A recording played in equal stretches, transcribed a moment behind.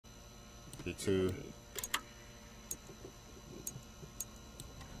Get 2.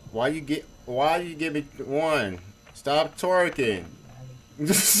 Why you give me 1? Stop twerking.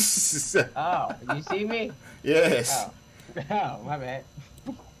 Oh, you see me? Yes. Oh, my bad.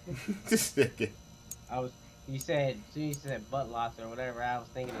 This nigga. You said butt loss or whatever. I was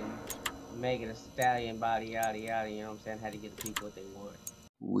thinking of making a stallion body, yada yada. You know what I'm saying? How to get the people what they want.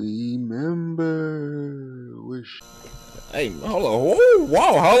 Remember. Hey, hold on.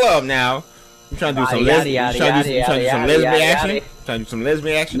 Whoa, hold up now. You trying to do some lesbian action? Trying to do some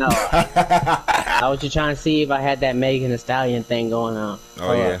lesbian action? No. I was just trying to see if I had that Megan Thee Stallion thing going on.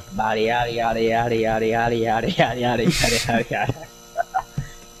 Oh yeah. Body yada yada yada yada yada yada yada yada yada yada.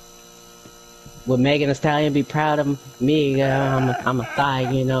 Would Megan Thee Stallion be proud of me? I'm a thigh,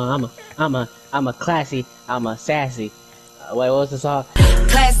 you know. I'm a classy. I'm a sassy. Wait, what was the song?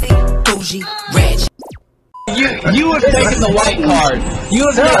 Classy, bougie, rich. You have taken the white card. You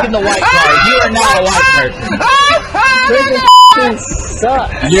have taken the white card. You are not a white person.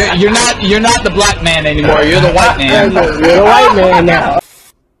 You're not the black man anymore. You're the white man. You're the white man now.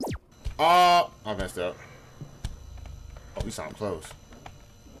 I messed up. Oh, we sound close.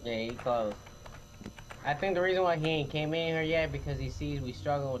 Yeah, he close. I think the reason why he ain't came in here yet because he sees we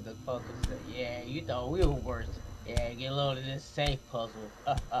struggle with the puzzles. Yeah, you thought we were worse. Yeah, get a load of this safe puzzle.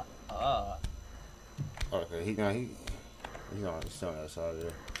 Okay, he's on that side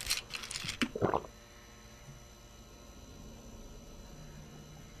there.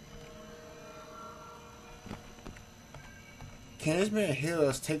 Can this man hear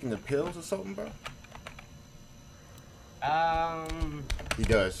us taking the pills or something, bro? He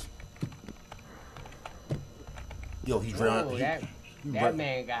does. Yo, he's running. That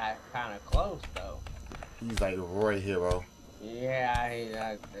man got kind of close though. He's like right here, bro. Yeah,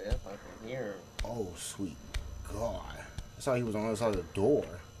 I fucking hear him. Oh, sweet God. I saw he was on the other side of the door.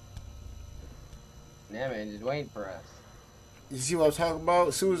 That man just waiting for us. You see what I'm talking about?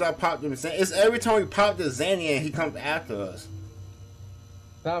 As soon as I popped him, it's every time we pop the Xanny and he comes after us.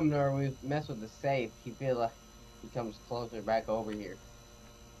 Something or we mess with the safe, he feel like he comes closer back over here.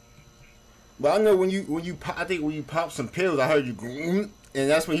 But I know when you pop, I think when you pop some pills, I heard you go, and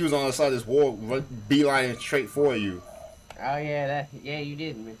that's when he was on the side of this wall, beelining straight for you. Oh yeah, you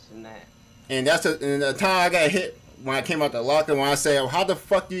did mention that. And that's the time I got hit when I came out the locker. When I say, oh, "How the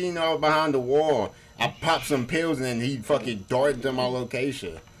fuck do you know I was behind the wall?" I popped some pills and then he fucking darted to my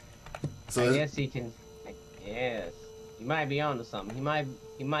location. So I guess he can. Yes, he might be onto something.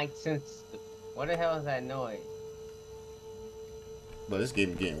 He might sense. What the hell is that noise? But this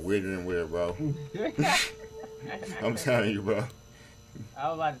game getting weirder and weirder, bro. I'm telling you, bro. I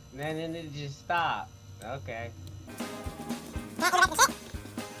was about to, man, then it just stopped. Okay.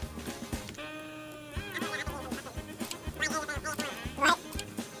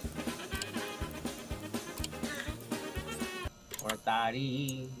 We're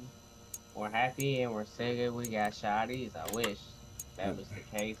thotty. We're happy and we're singing. We got shotties. I wish that was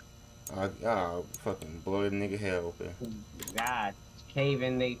the case. I'll fucking blow the nigga head open. God, cave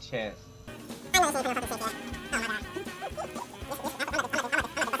in their chest.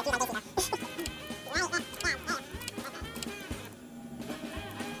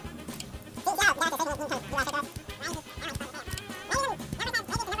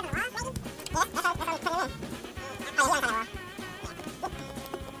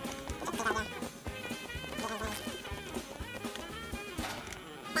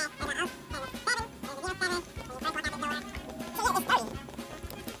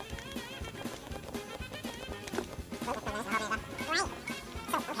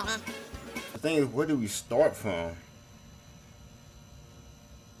 The thing is, where do we start from?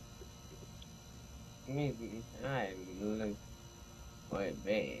 Wait,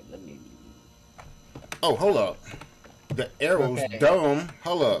 babe, let me. Oh, hold up. The arrows, okay. dumb.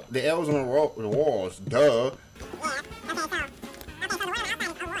 Hold up. The arrows on the walls, duh.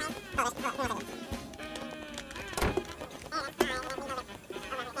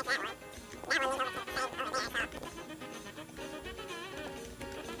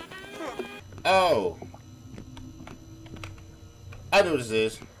 Oh. I know what this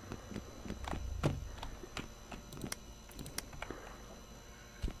is.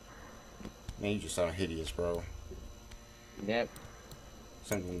 Man, you just sound hideous, bro. Yep.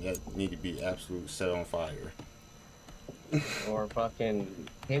 Something that need to be absolute set on fire. Or fucking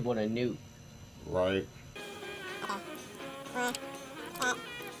hit with a nuke. Right.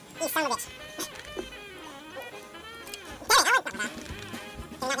 You son of a bitch.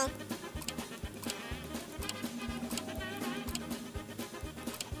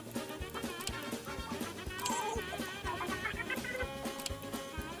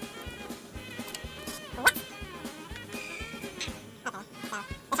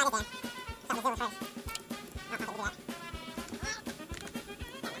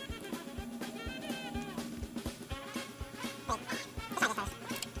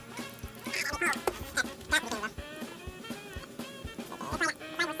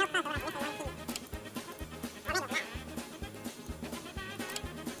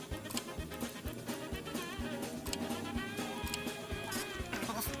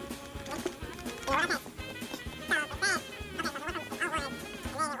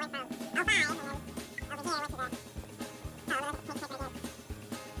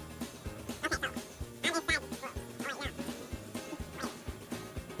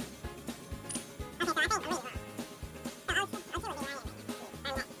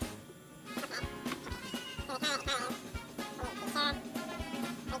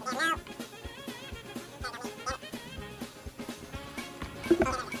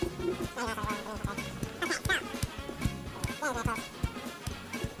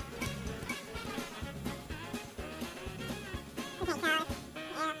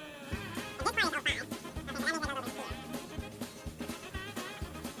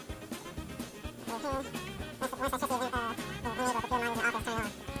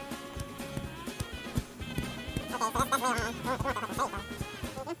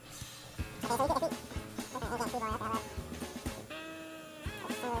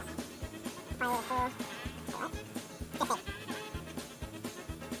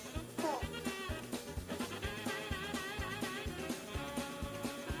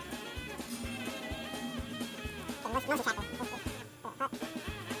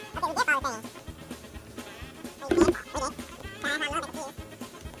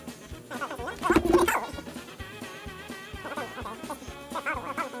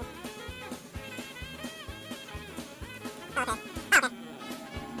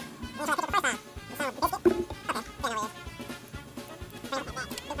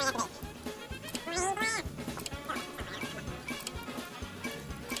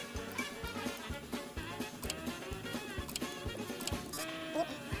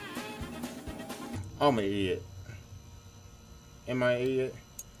 I'm an idiot. Am I an idiot?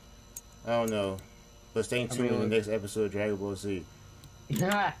 I don't know. But stay tuned in the next episode of Dragon Ball Z.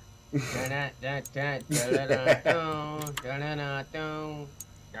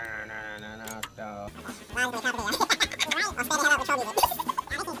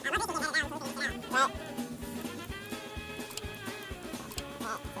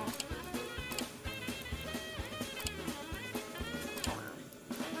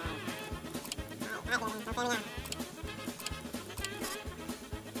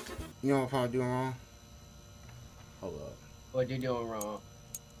 You know what I'm doing wrong? Hold up. What you doing wrong?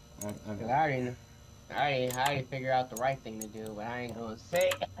 I'm- Cause I already figured out the right thing to do, but I ain't gonna say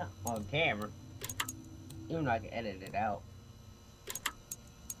it on camera. Even though I can edit it out.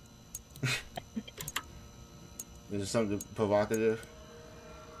 Is it something provocative?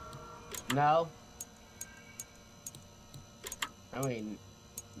 No. I mean,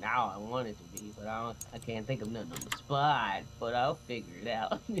 now I want it to be, but I can't think of nothing on the spot. But I'll figure it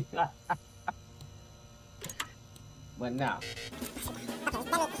out. But no.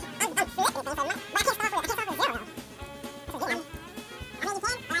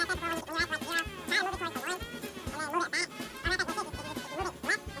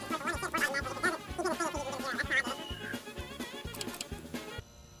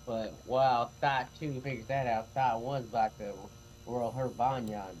 But while THOT 2 figures that out, THOT 1's about to roll her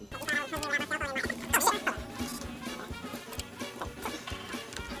Banyan.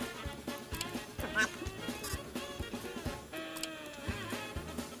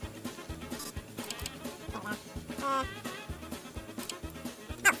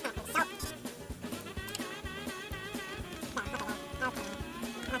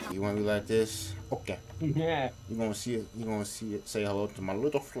 You want me like this? Okay. Yeah. You're gonna see it. You're gonna see it. Say hello to my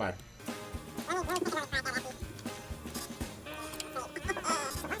little fly.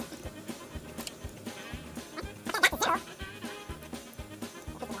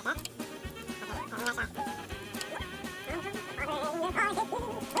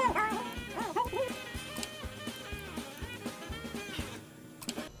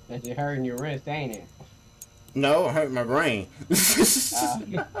 Cause you're hurting your wrist, ain't it? No, it hurt my brain. I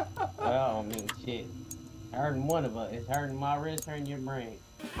mean, shit. Hurting one of us. It's hurting my wrist, hurting your brain.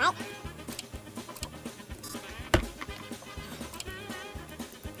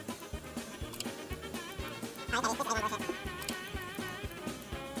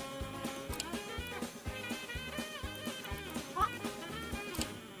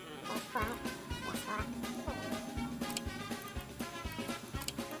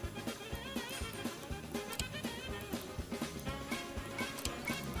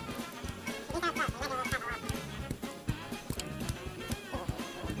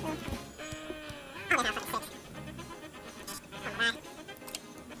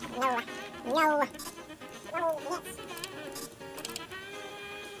 What? No.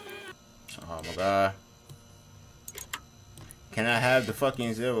 Oh my god. Can I have the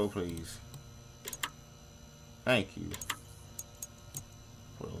fucking 0, please? Thank you.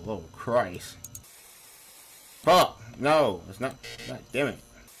 For the love of Christ. Fuck. No, it's not. God damn it.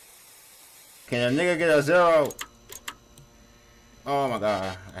 Can a nigga get a 0? Oh my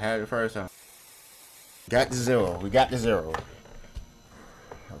god. I had it the first time. Got the 0. We got the 0.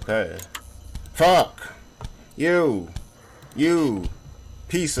 Okay. Fuck. You.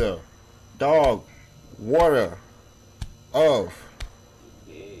 Piece of dog water of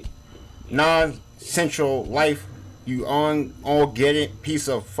non-central life. You all get it. Piece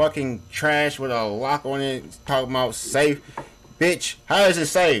of fucking trash with a lock on it. Talking about safe. Bitch, how is it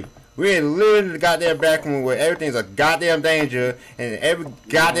safe? We're living in the goddamn back room where everything's a goddamn danger and every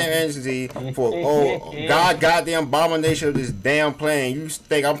goddamn entity for goddamn abomination of this damn plane. You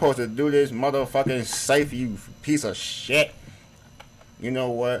think I'm supposed to do this motherfucking safe, you piece of shit? You know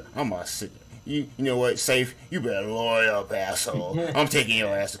what? I'm gonna sit. You know what? Safe. You better lawyer up, asshole. I'm taking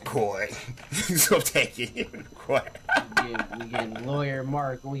your ass to court. I'm taking you to court. We getting lawyer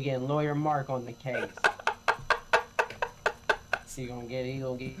Mark. We getting lawyer Mark on the case. He gonna get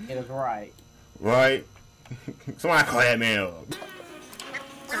us right. Right. Somebody call that man up.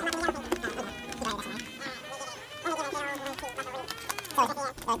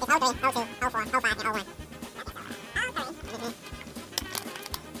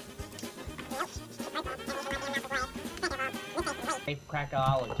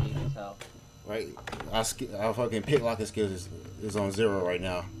 Crackology, so. Right. Our fucking picklocking skills is on 0 right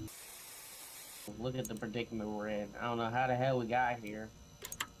now. Look at the predicament we're in. I don't know how the hell we got here.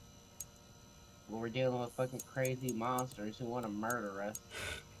 But we're dealing with fucking crazy monsters who want to murder us.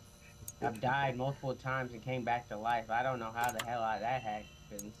 I've died multiple times and came back to life. I don't know how the hell that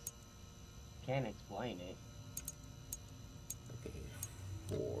happens. Can't explain it. Okay.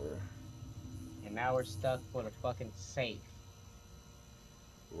 4. And now we're stuck with a fucking safe.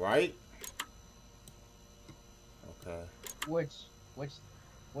 Right? Okay. Which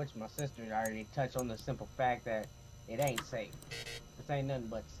my sister already touched on the simple fact that it ain't safe. This ain't nothing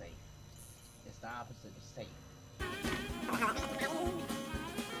but safe. It's the opposite of safe.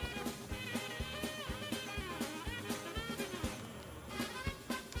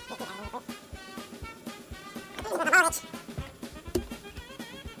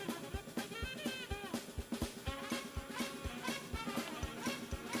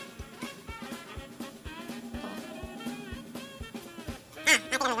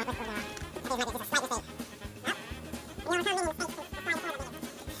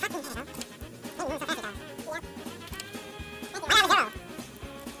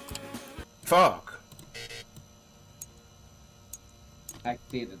 Fuck.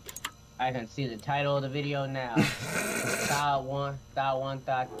 I can see the title of the video now. THOT 1,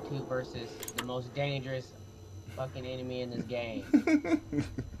 THOT 2 versus the most dangerous fucking enemy in this game.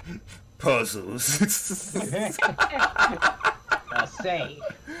 Puzzles. A safe.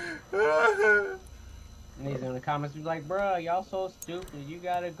 And these in the comments be like, bruh, y'all so stupid. You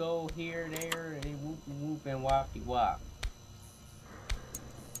gotta go here, there, and whoop whoop and whoppy wop.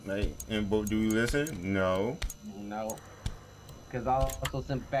 Right. And but do you listen? No. No. Because I'll also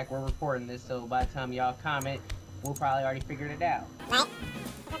send back, we're recording this, so by the time y'all comment, we'll probably already figured it out. Right?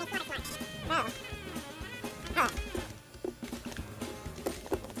 Oh. Oh.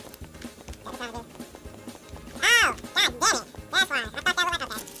 Oh, god damn it. That's why. I thought that was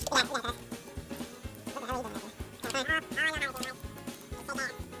okay. Yeah, what the hell are you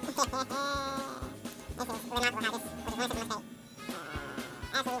doing? This is remarkable how this was one simple mistake.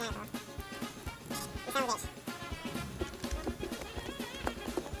 Absolutely remarkable. You son of a bitch.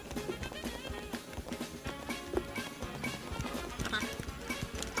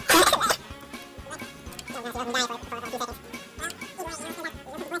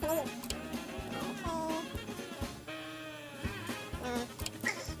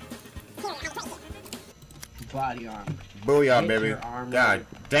 Body armor. Booyah, Get baby. your armor. God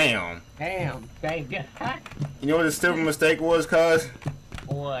damn. Damn, thank God. You know what the stupid mistake was, cuz?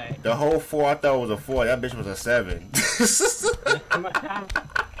 What? The whole 4 I thought was a 4. That bitch was a 7.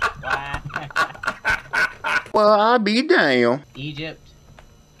 Well, I'll be damn. Egypt.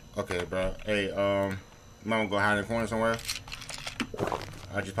 Okay, bro. Hey, mama go hide in the corner somewhere.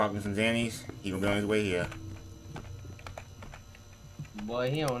 I just popped him some Xannies. He gonna be on his way here. Boy,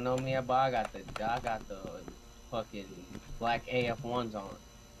 he don't know me, but I got the fucking black AF1s on.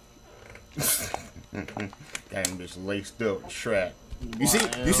 That bitch laced up, strap. You Boy, see?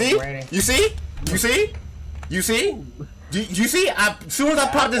 I'm You see? ready. You see? You see? You see? You see? As soon as I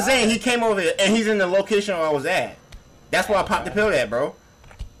popped the Zane, he came over here, and he's in the location where I was at. That's why I popped the pill at, bro.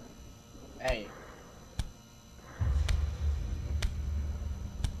 Hey.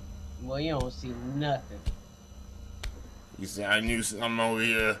 Well, you don't see nothing. He said, I knew I'm over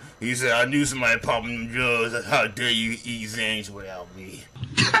here. He said, I knew somebody popping them drugs. How dare you eat Xannies without me?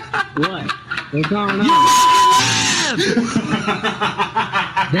 What? What's going on?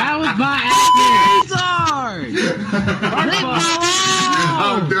 That was by accident.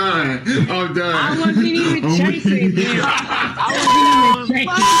 I'm done. I'm done. I wasn't even chasing him.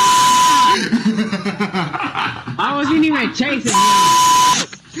 I wasn't even chasing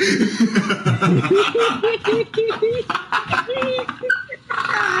him.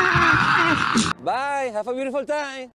 Bye, have a beautiful time.